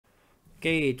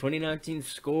Okay, 2019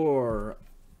 score.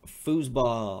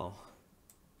 Foosball.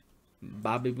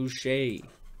 Bobby Boucher.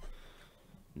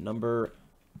 Number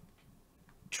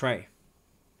Trey.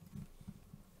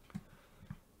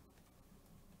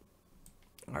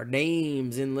 Our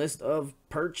names in list of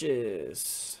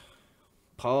purchase.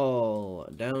 Paul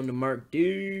down to Mark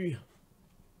D.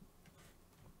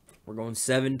 We're going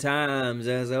 7 times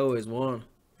as always. 1,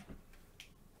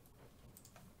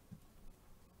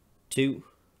 2,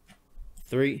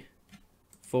 3,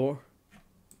 4,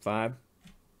 5,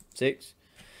 6.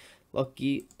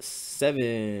 Lucky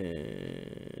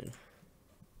 7.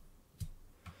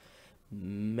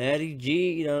 Matty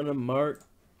G down to Mark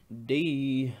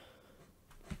D.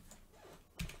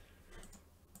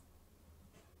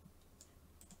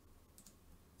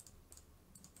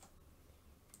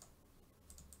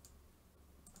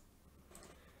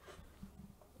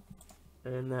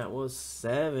 And that was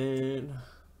 7.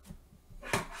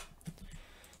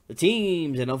 The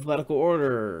teams in alphabetical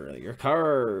order. Your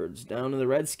cards down to the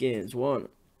Redskins. 1,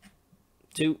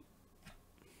 2,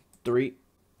 3,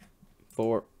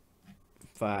 4,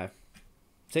 5,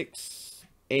 6.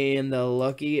 And the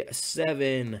lucky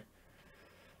 7.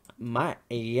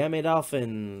 Miami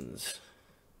Dolphins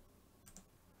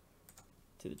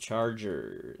to the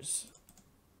Chargers.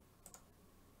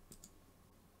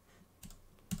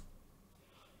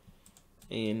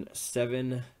 And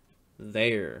 7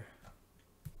 there.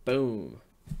 Boom.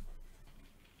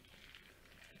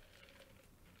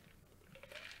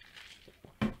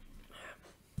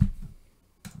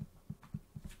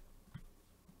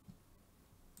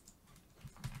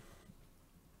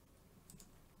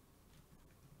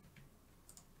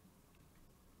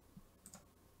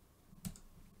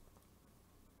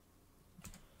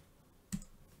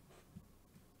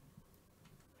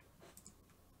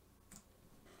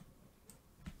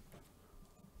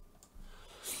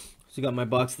 So got my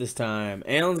bucks this time.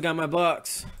 Alan's got my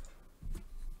bucks.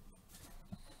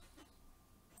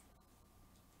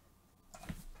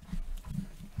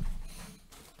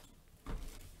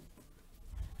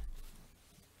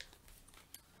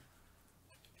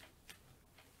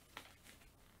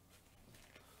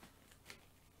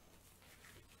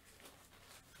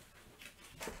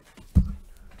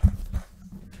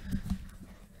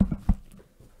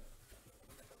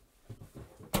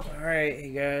 Alright,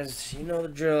 you guys, you know the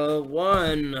drill.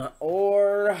 1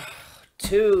 or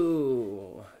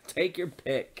 2. Take your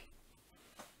pick.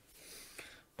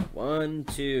 1,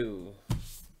 2.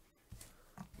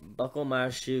 Buckle my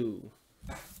shoe.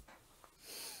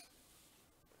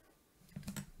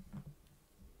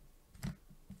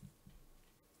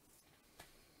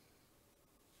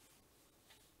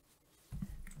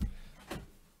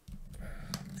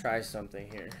 Try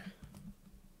something here.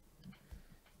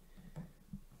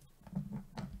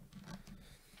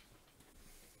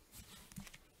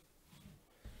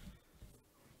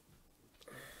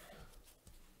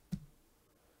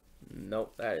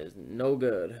 Nope, that is no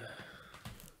good.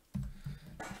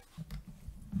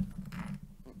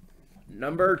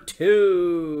 Number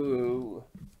 2.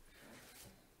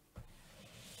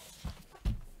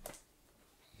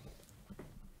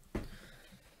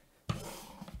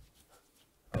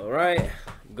 All right.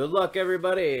 Good luck,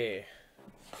 everybody.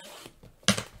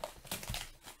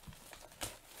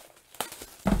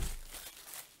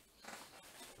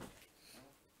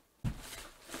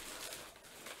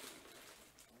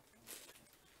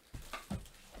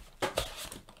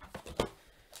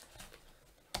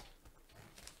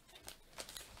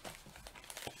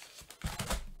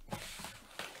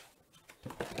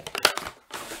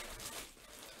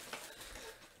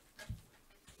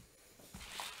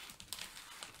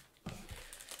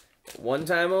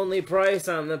 One-time only price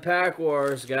on the Pack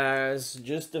Wars, guys.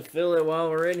 Just to fill it while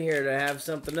we're in here to have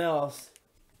something else.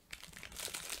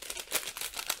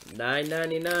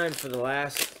 $9.99 for the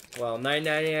last, well,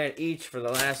 $9.99 each for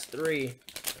the last 3.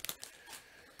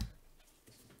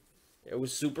 It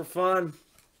was super fun.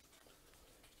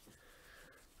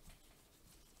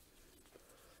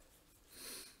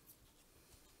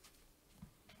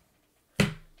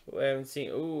 We haven't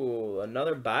seen, ooh,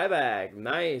 another buyback.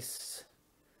 Nice.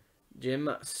 Jim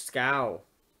Scow.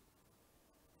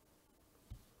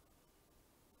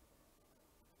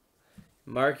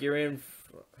 Mark, you're in.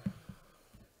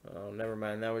 Oh, never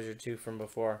mind. That was your 2 from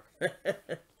before.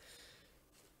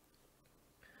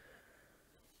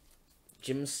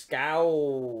 Jim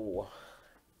Scow.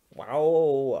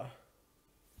 Wow.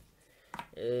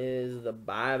 Is the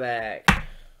buyback.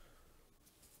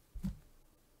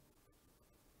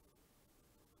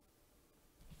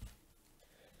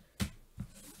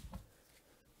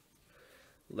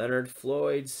 Leonard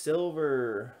Floyd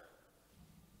Silver.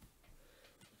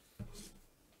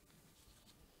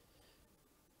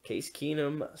 Case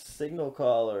Keenum, signal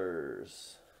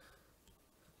callers.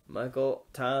 Michael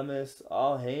Thomas,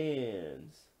 all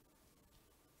hands.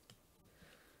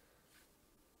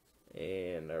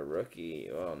 And a rookie.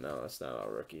 Oh, no, it's not all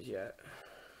rookies yet.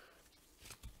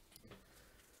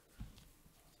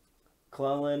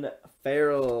 Clellan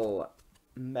Farrell,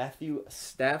 Matthew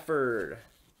Stafford,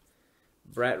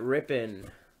 Brett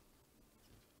Rippin,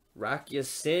 Rock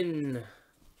Ya-Sin,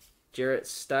 Jarrett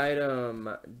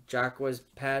Stidham, Jacquez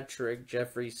Patrick,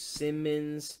 Jeffrey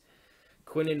Simmons,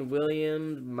 Quinnen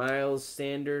Williams, Miles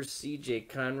Sanders, CJ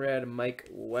Conrad, Mike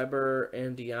Weber,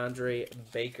 and DeAndre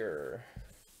Baker.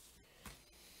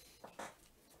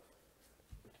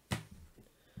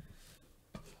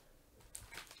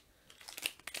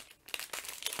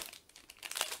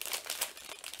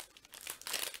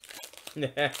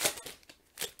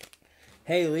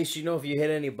 Hey, at least you know if you hit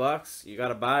any bucks, you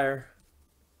got a buyer.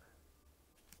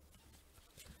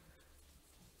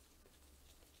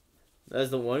 That's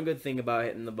the one good thing about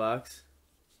hitting the bucks.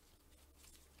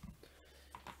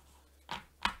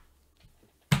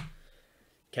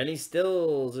 Kenny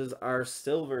Stills is our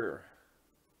silver.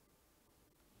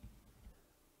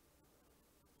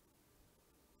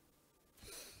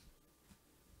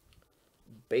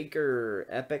 Baker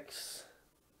Epics.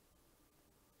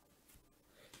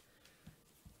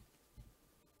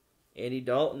 Andy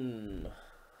Dalton,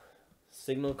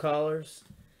 signal callers,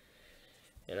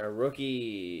 and our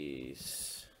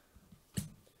rookies.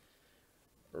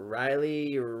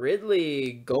 Riley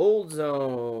Ridley, Gold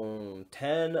Zone,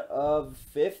 10 of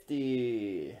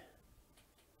 50.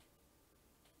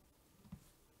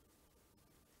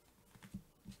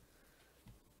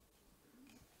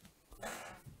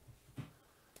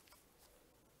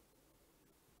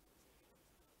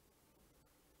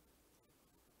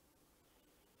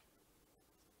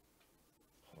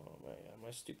 My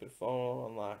stupid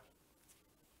phone unlocked.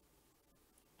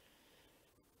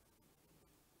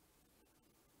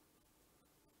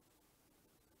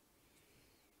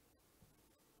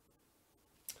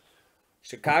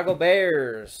 Chicago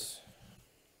Bears.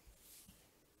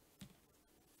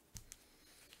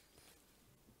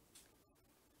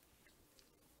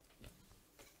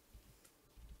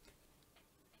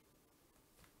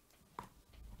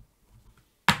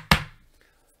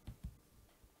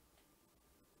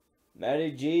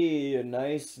 Matty G, a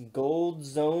nice Gold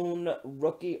Zone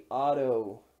rookie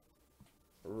auto.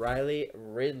 Riley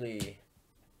Ridley.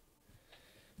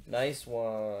 Nice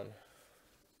one.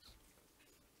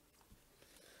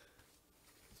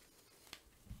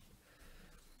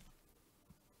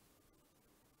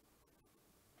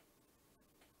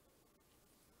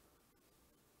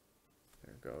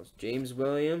 There goes James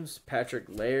Williams, Patrick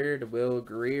Laird, Will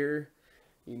Greer,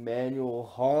 Emmanuel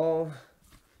Hall,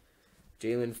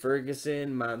 Jalen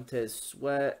Ferguson, Montez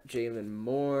Sweat, Jalen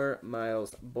Moore,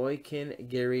 Miles Boykin,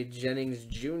 Gary Jennings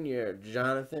Jr.,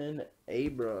 Jonathan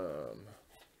Abram.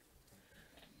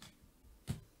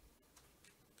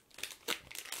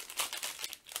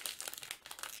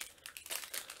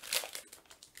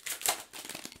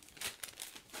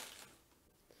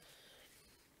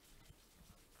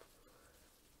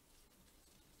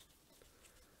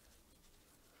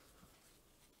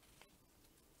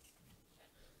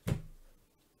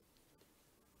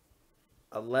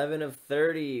 $11 of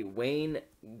 30, Wayne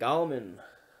Gallman,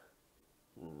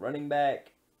 running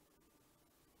back,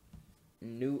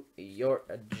 New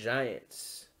York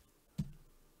Giants.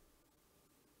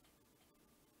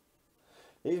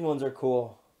 These ones are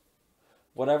cool.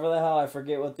 Whatever the hell, I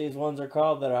forget what these ones are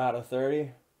called that are out of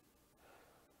 30.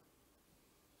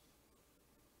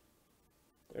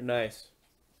 They're nice.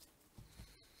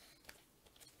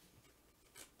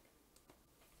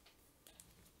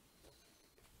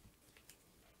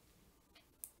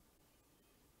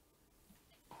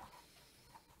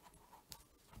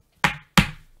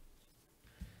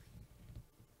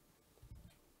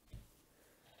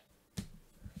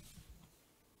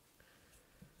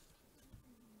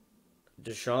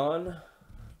 Deshaun,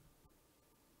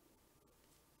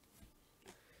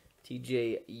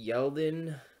 TJ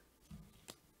Yeldon,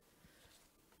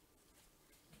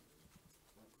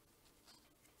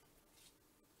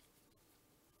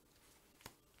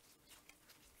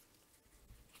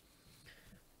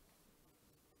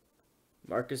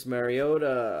 Marcus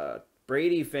Mariota,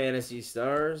 Brady Fantasy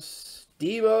Stars,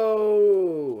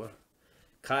 Debo,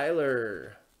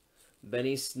 Kyler,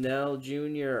 Benny Snell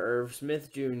Jr., Irv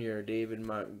Smith Jr., David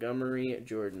Montgomery,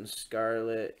 Jordan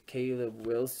Scarlett, Caleb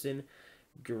Wilson,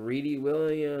 Greedy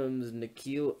Williams,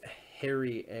 N'Keal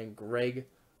Harry, and Greg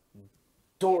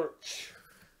Dortch.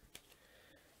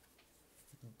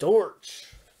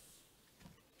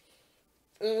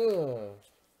 Ugh.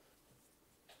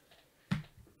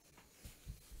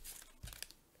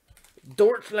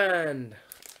 Deutschland.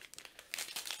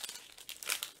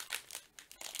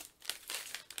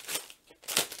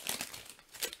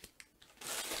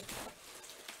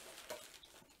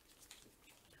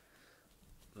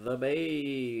 The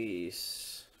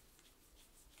base.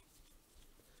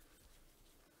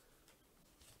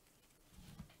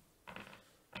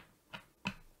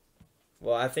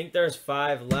 Well, I think there's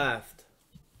 5 left.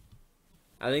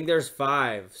 I think there's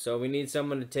 5, so we need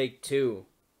someone to take 2.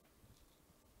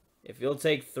 If you'll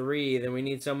take 3, then we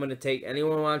need someone to take...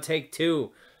 Anyone want to take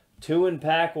 2? 2 in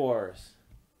Pack Wars.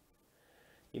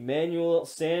 Emmanuel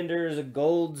Sanders,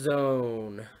 Gold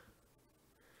Zone.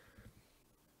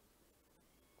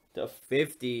 To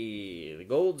 50. The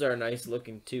golds are nice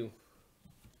looking too.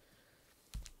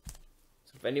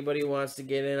 So if anybody wants to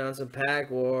get in on some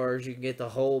Pack Wars, you can get the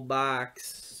whole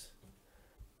box.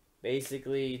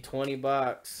 Basically 20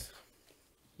 bucks.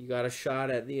 You got a shot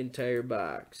at the entire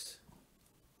box.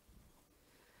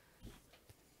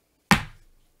 If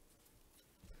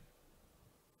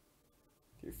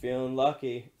you're feeling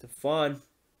lucky, it's fun.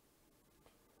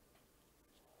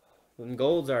 Them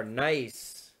golds are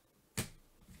nice.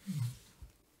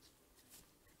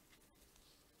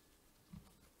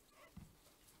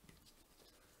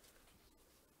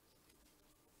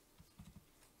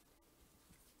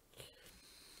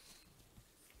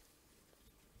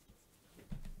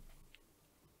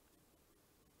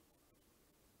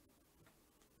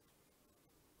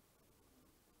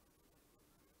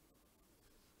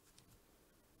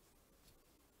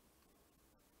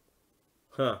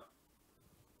 Huh.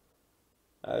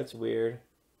 That's weird.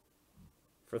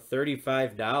 For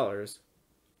 $35.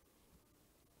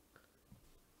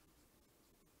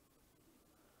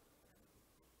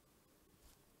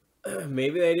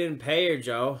 Maybe they didn't pay her,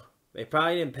 Joe. They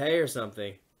probably didn't pay her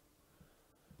something.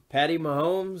 Patty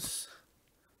Mahomes,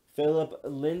 Philip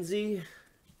Lindsay,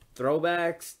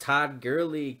 throwbacks, Todd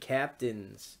Gurley,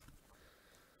 captains.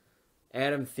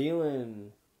 Adam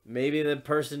Thielen. Maybe the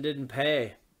person didn't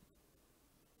pay.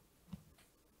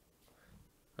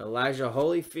 Elijah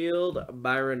Holyfield,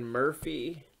 Byron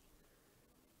Murphy,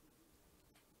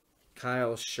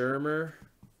 Kyle Shermer,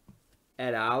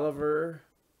 Ed Oliver,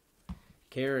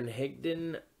 Karen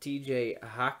Higdon, TJ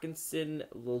Hawkinson,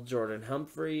 Lil Jordan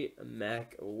Humphrey,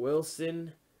 Mac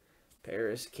Wilson,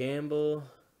 Paris Campbell,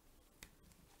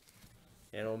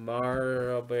 and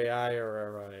Omar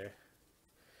Obayai.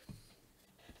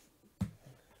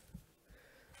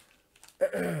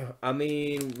 I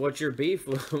mean, what's your beef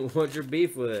with what's your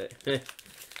beef with it?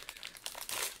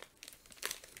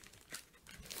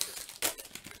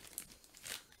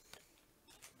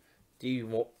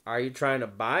 Are you trying to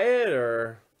buy it,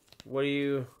 or what are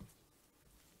you?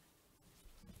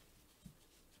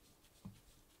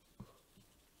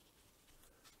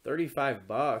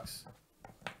 $35.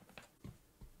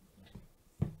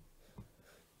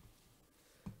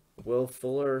 Will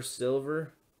Fuller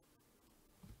silver.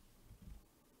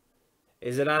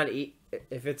 Is it on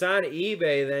if it's on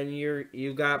eBay, then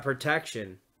you got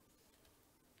protection.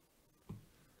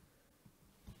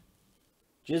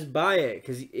 Just buy it,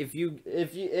 cuz if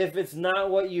it's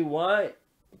not what you want,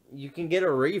 you can get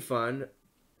a refund.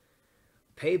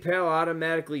 PayPal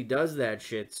automatically does that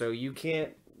shit, so you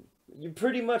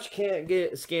pretty much can't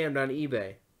get scammed on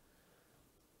eBay.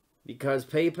 Because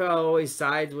PayPal always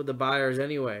sides with the buyers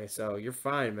anyway, so you're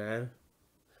fine, man.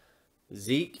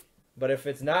 Zeke. But if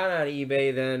it's not on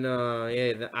eBay, then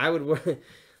yeah, I would.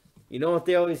 You know what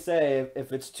they always say?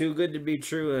 If it's too good to be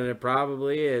true, then it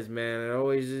probably is, man. It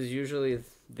always is usually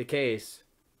the case.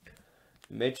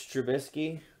 Mitch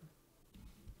Trubisky.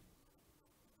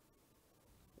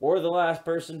 Or the last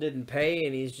person didn't pay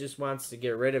and he just wants to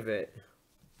get rid of it.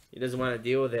 He doesn't want to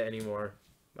deal with it anymore.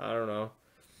 I don't know.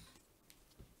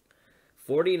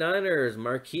 49ers,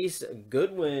 Marquise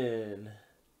Goodwin.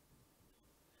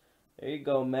 There you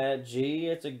go, Matt G.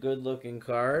 It's a good-looking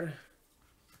card.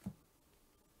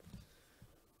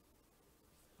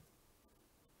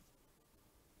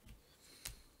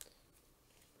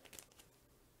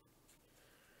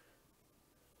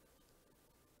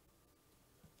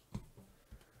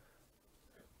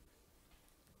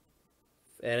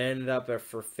 It ended up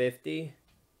for 50.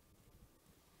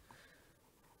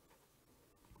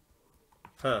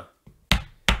 Huh.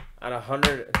 At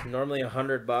 100, normally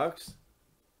 $100.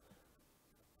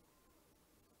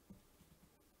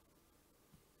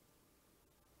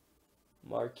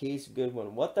 Marquise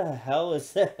Goodwin. What the hell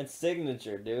is that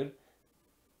signature, dude?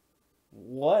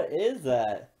 What is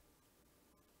that?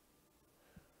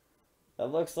 That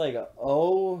looks like a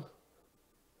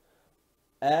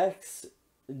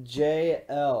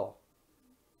OXJL.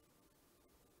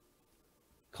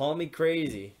 Call me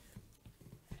crazy.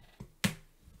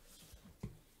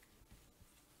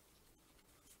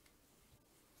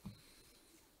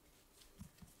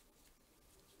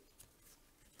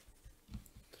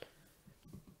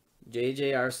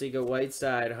 JJ Arcega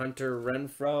Whiteside, Hunter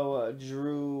Renfro,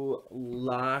 Drew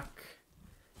Lock,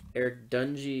 Eric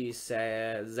Dungy,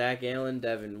 Zach Allen,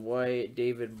 Devin White,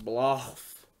 David Blough,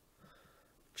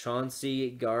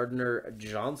 Chauncey Gardner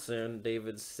Johnson,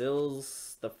 David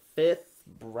Sills, the fifth,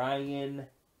 Brian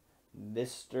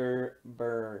Mr.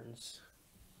 Burns.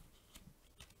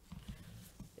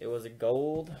 It was a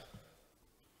gold.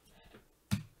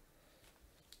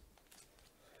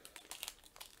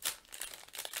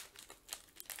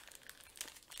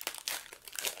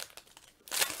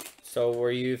 So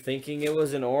were you thinking it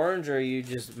was an orange, or you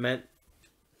just meant,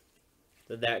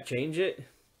 did that change it?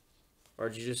 Or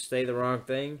did you just say the wrong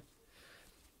thing?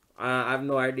 I have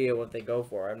no idea what they go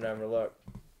for. I've never looked.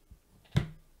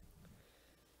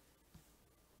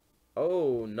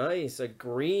 Oh, nice. A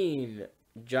green.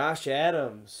 Josh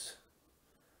Adams.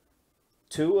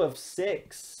 2 of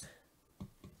 6.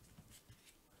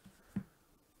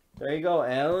 There you go,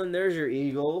 Alan. There's your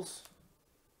Eagles.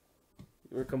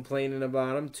 You were complaining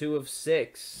about them. 2 of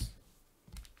 6.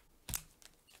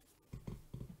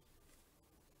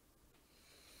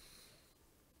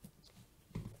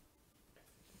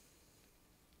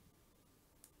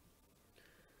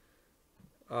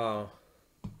 Oh.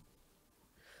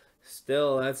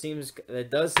 Still, that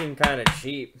does seem kind of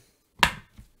cheap.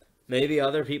 Maybe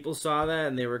other people saw that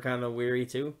and they were kind of weary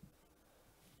too.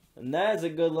 And that is a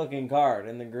good looking card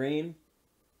in the green.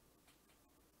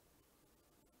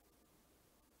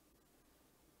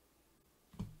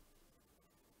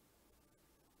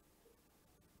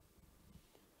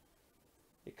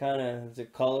 It kind of has a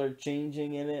color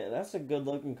changing in it. That's a good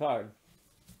looking card.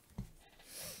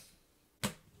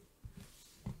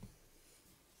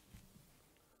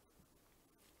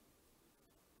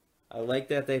 I like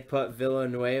that they put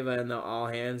Villanueva in the all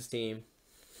hands team.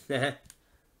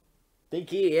 Think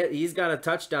he's got a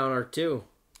touchdown or two.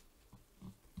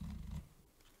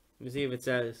 Let me see if it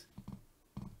says.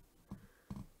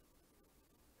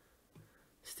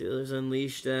 Steelers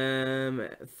unleashed them,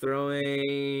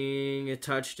 throwing a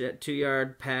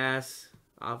 2-yard pass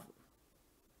off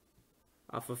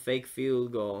a fake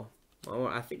field goal. Well,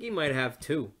 I think he might have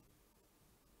 2.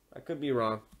 I could be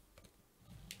wrong.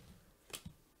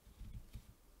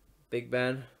 Big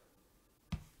Ben.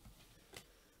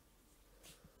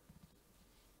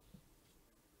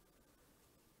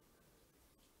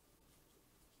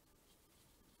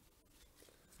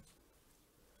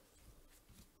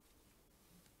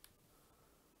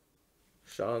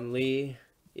 Sean Lee.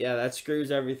 Yeah, that screws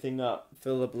everything up.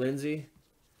 Philip Lindsay.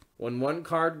 When one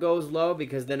card goes low,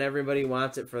 because then everybody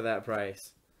wants it for that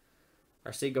price.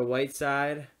 Arcega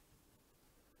Whiteside.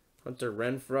 Hunter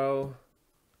Renfro.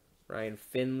 Ryan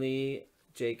Finley,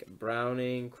 Jake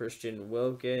Browning, Christian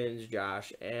Wilkins,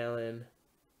 Josh Allen,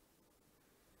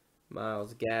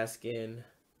 Myles Gaskin,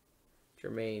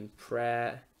 Jermaine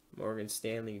Pratt, Morgan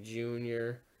Stanley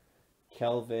Jr.,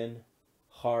 Kelvin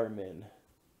Harmon.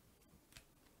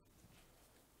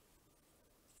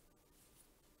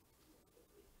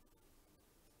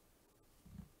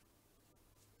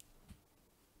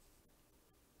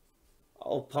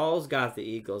 Oh, Paul's got the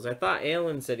Eagles. I thought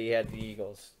Allen said he had the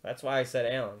Eagles. That's why I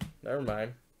said Allen. Never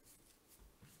mind.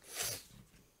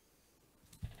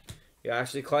 You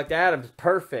actually collect Adams.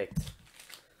 Perfect.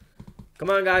 Come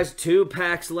on, guys. 2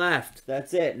 packs left.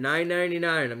 That's it.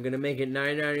 $9.99. I'm going to make it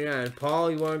 $9.99. Paul,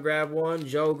 you want to grab one?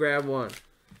 Joe, grab one.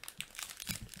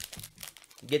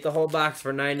 Get the whole box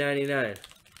for $9.99.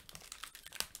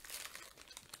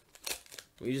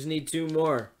 We just need 2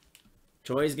 more.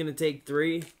 Troy's going to take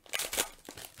 3.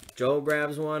 Joe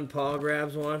grabs one. Paul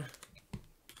grabs one.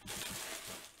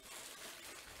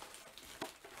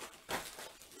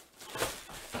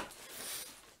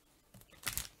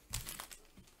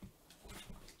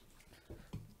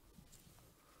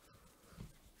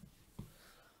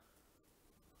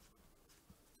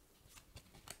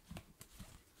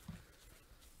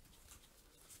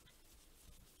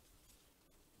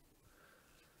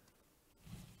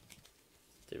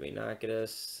 Did we not get a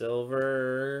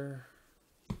silver?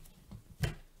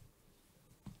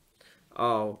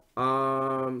 Oh,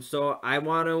 so I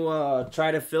want to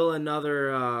try to fill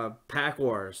another Pack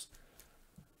Wars.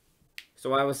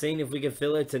 So I was saying if we could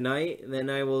fill it tonight,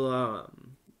 then I will,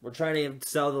 we're trying to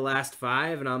sell the last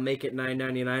 5, and I'll make it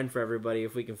 $9.99 for everybody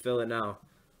if we can fill it now.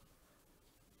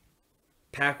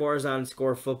 Pack Wars on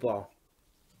Score Football.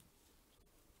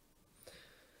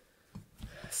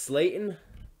 Slayton.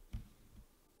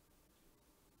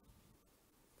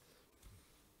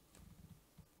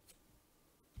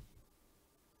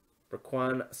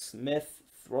 Raquan Smith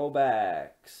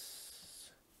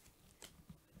throwbacks.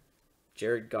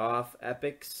 Jared Goff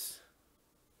epics.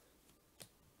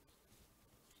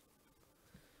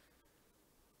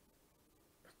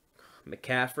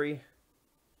 McCaffrey.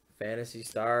 Fantasy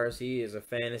Stars. He is a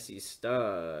fantasy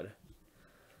stud.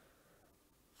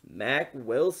 Mac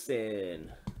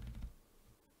Wilson.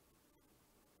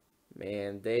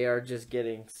 Man, they are just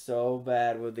getting so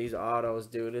bad with these autos,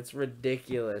 dude. It's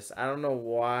ridiculous. I don't know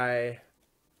why.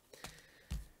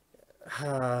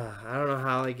 I don't know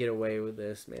how they get away with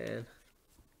this, man.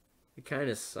 It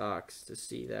kind of sucks to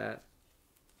see that.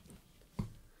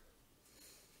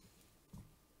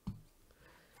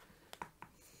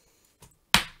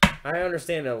 I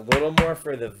understand a little more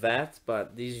for the vets,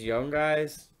 but these young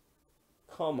guys,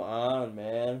 come on,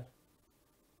 man.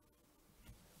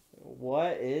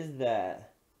 What is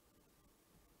that?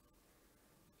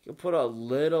 You put a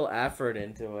little effort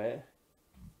into it.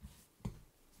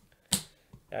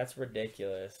 That's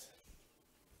ridiculous.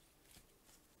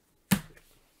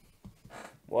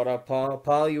 What up, Paul?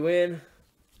 Paul, you in?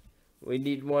 We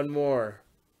need one more.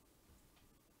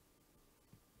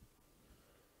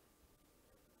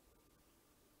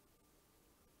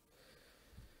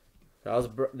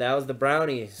 That was the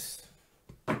Brownies.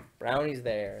 Brownies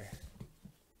there.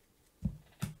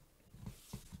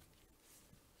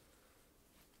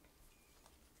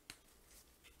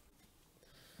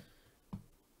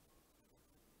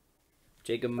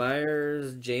 Jacob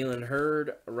Myers, Jalen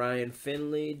Hurd, Ryan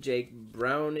Finley, Jake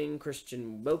Browning,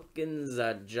 Christian Wilkins,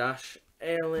 Josh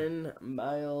Allen,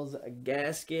 Miles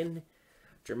Gaskin,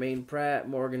 Jermaine Pratt,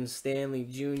 Morgan Stanley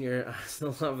Jr. I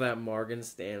still love that Morgan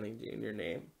Stanley Jr.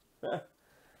 name.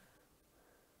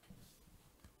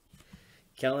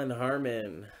 Kelvin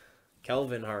Harmon.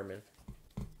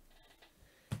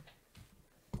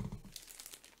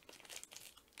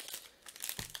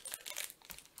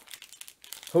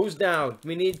 Who's down?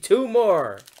 We need two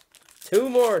more. Two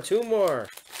more.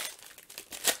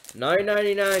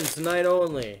 $9.99 tonight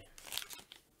only.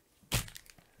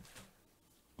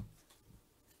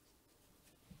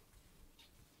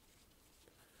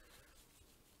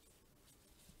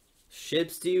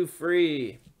 Ships to you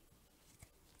free.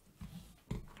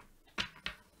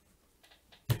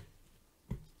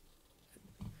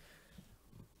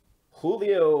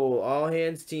 Julio, all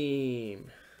hands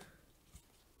team.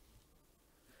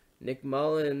 Nick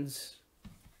Mullins.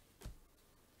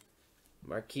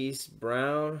 Marquise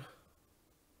Brown.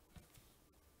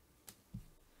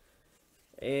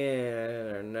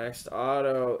 And our next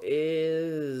auto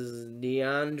is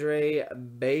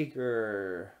DeAndre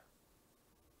Baker.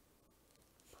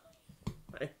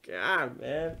 My God,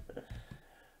 man.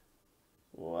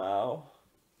 Wow.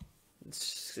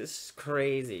 It's just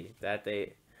crazy that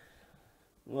they,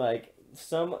 like,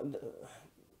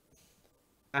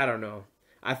 I don't know.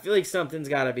 I feel like something's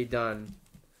got to be done.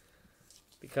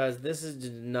 Because this is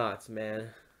just nuts, man.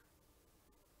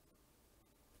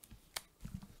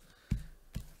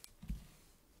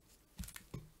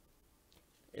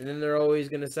 And then they're always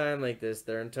going to sign like this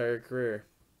their entire career.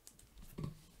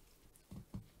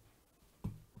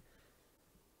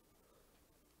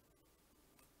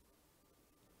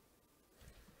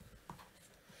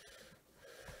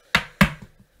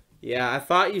 Yeah, I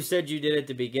thought you said you did at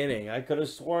the beginning. I could have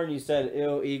sworn you said,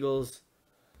 ew, Eagles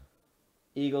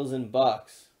and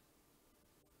Bucks.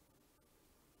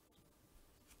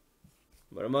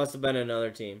 But it must have been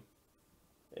another team.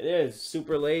 It is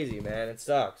super lazy, man. It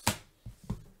sucks.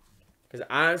 Because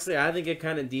honestly, I think it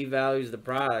kind of devalues the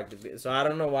product. So I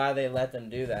don't know why they let them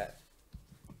do that.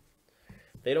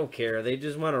 They don't care. They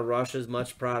just want to rush as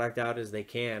much product out as they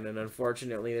can. And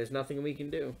unfortunately, there's nothing we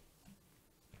can do.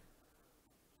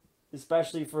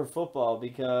 Especially for football,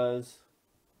 because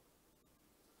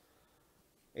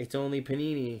it's only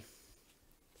Panini.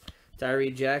 Tyree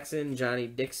Jackson, Johnny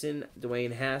Dixon,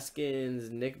 Dwayne Haskins,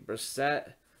 Nick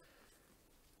Brissett,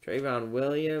 Trayvon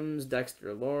Williams,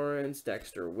 Dexter Lawrence,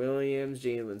 Dexter Williams,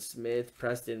 Jalen Smith,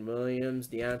 Preston Williams,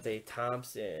 Deontay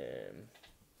Thompson.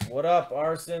 What up,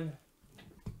 Arson?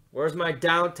 Where's my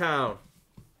downtown?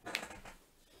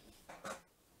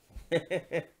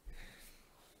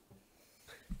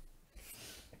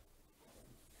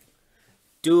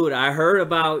 Dude, I heard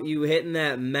about you hitting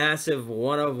that massive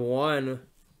 1 of 1.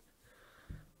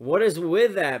 What is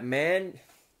with that, man?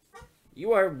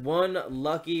 You are one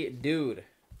lucky dude.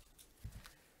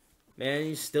 Man,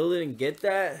 you still didn't get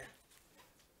that?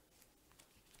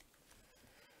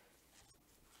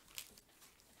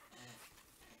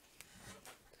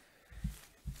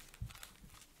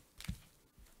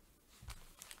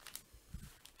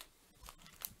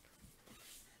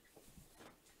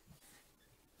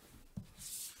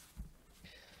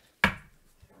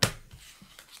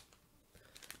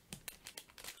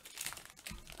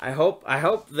 I hope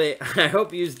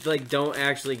you like don't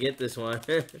actually get this one.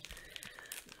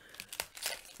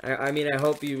 I mean, I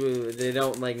hope they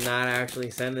don't, like, not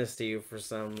actually send this to you for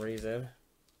some reason.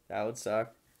 That would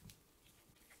suck.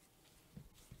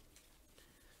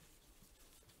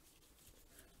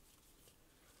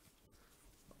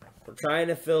 We're trying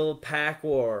to fill Pack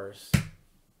Wars.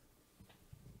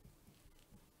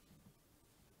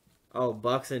 Oh,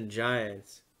 Bucks and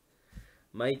Giants.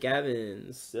 Mike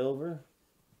Evans, silver.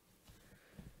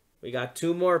 We got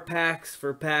 2 more packs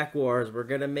for Pack Wars. We're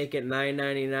going to make it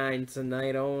 $9.99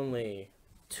 tonight only.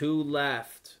 2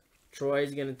 left.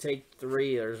 Troy's going to take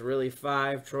 3. There's really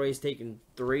 5. Troy's taking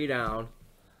 3 down.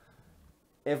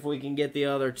 If we can get the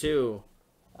other 2.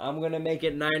 I'm going to make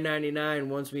it $9.99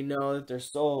 once we know that they're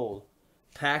sold.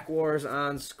 Pack Wars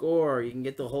on score. You can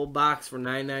get the whole box for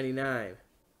 $9.99.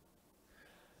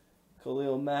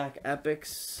 Khalil Mack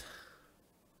Epics.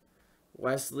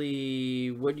 Wesley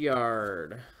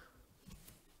Woodyard.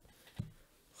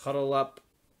 Huddle Up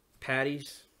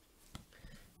Patties.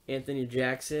 Anthony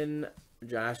Jackson.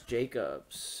 Josh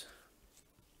Jacobs.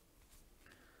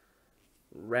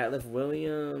 Ratliff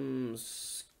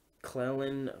Williams.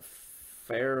 Clellan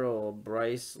Farrell.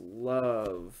 Bryce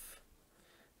Love.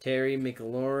 Terry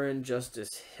McLaurin.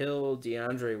 Justice Hill.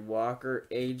 DeAndre Walker.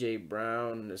 A.J.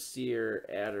 Brown. Nasir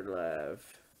Adderlev.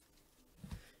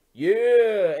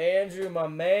 Yeah, Andrew, my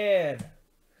man.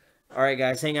 All right,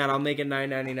 guys, hang on. I'll make it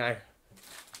 $9.99.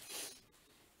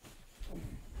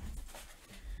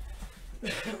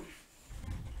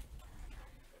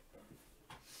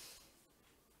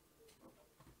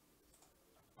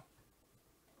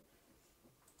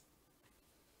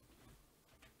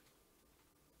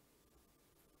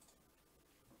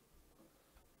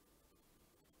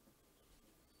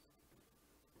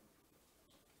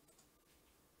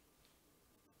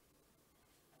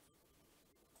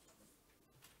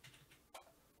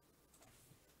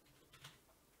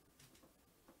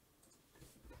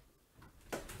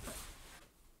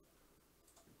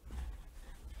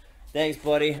 Thanks,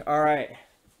 buddy. All right.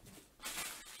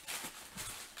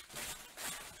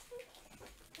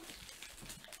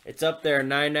 It's up there,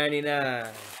 $9.99.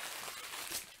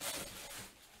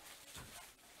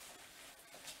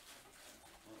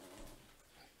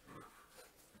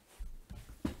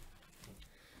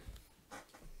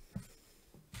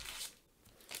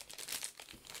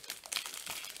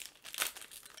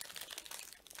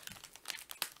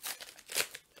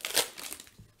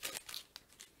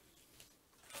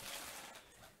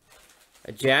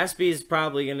 Jaspy is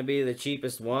probably going to be the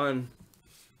cheapest one.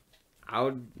 I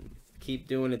would keep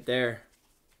doing it there.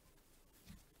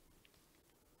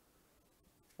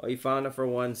 Oh, you found it for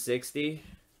 $160?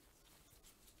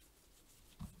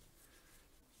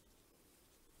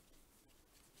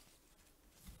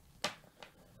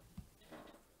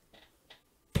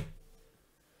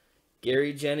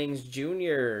 Gary Jennings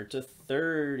Jr. to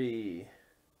 30.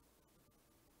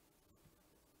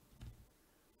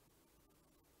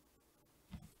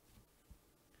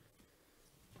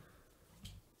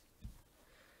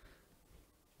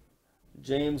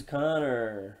 James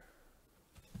Conner.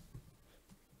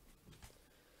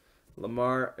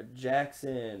 Lamar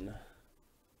Jackson.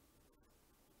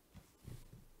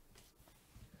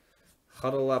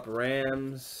 Huddle Up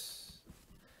Rams.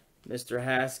 Mr.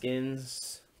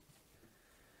 Haskins.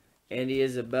 Andy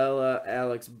Isabella.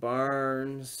 Alex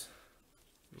Barnes.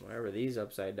 Why were these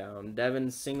upside down? Devin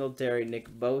Singletary. Nick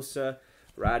Bosa.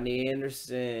 Rodney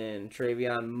Anderson.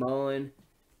 Travion Mullen.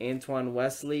 Antoine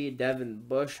Wesley, Devin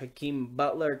Bush, Hakeem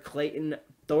Butler, Clayton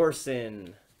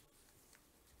Thorson.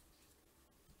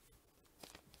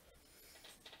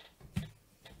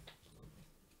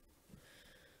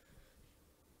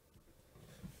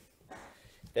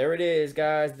 There it is,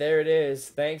 guys. There it is.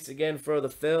 Thanks again for the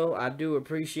fill. I do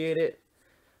appreciate it.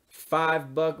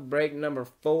 $5 break number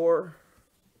 4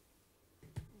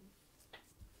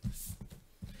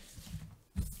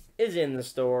 is in the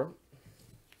store.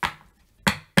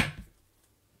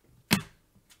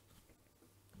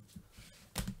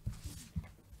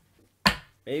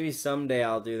 Maybe someday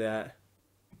I'll do that.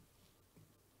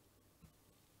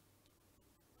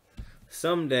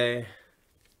 Someday.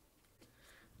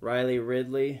 Riley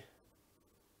Ridley.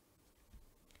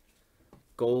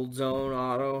 Gold Zone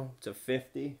auto to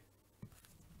 50.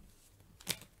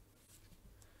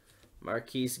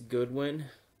 Marquise Goodwin.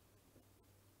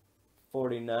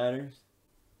 49ers.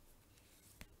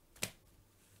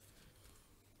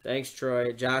 Thanks,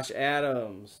 Troy. Josh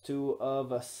Adams. 2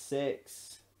 of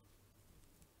 6.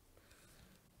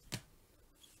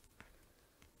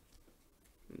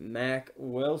 Mac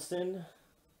Wilson.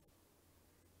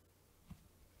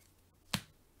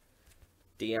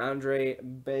 DeAndre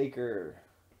Baker.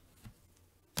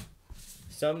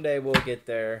 Someday we'll get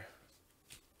there.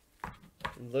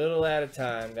 Little at a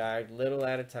time, guys. Little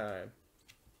at a time.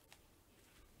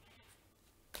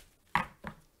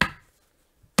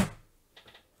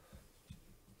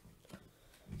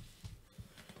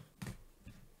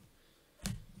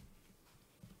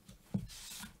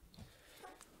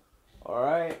 All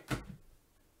right.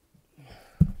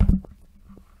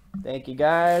 Thank you,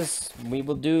 guys. We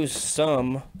will do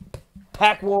some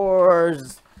Pack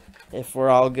Wars if we're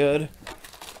all good.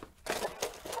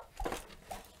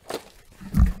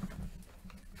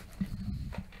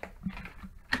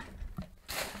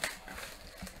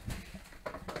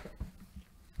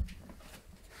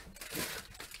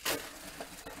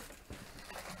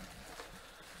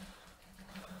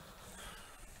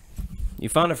 You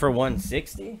found it for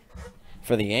 $160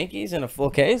 for the Yankees in a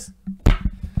full case?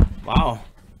 Wow.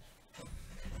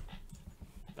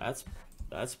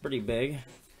 That's pretty big.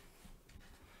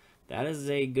 That is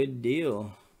a good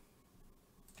deal.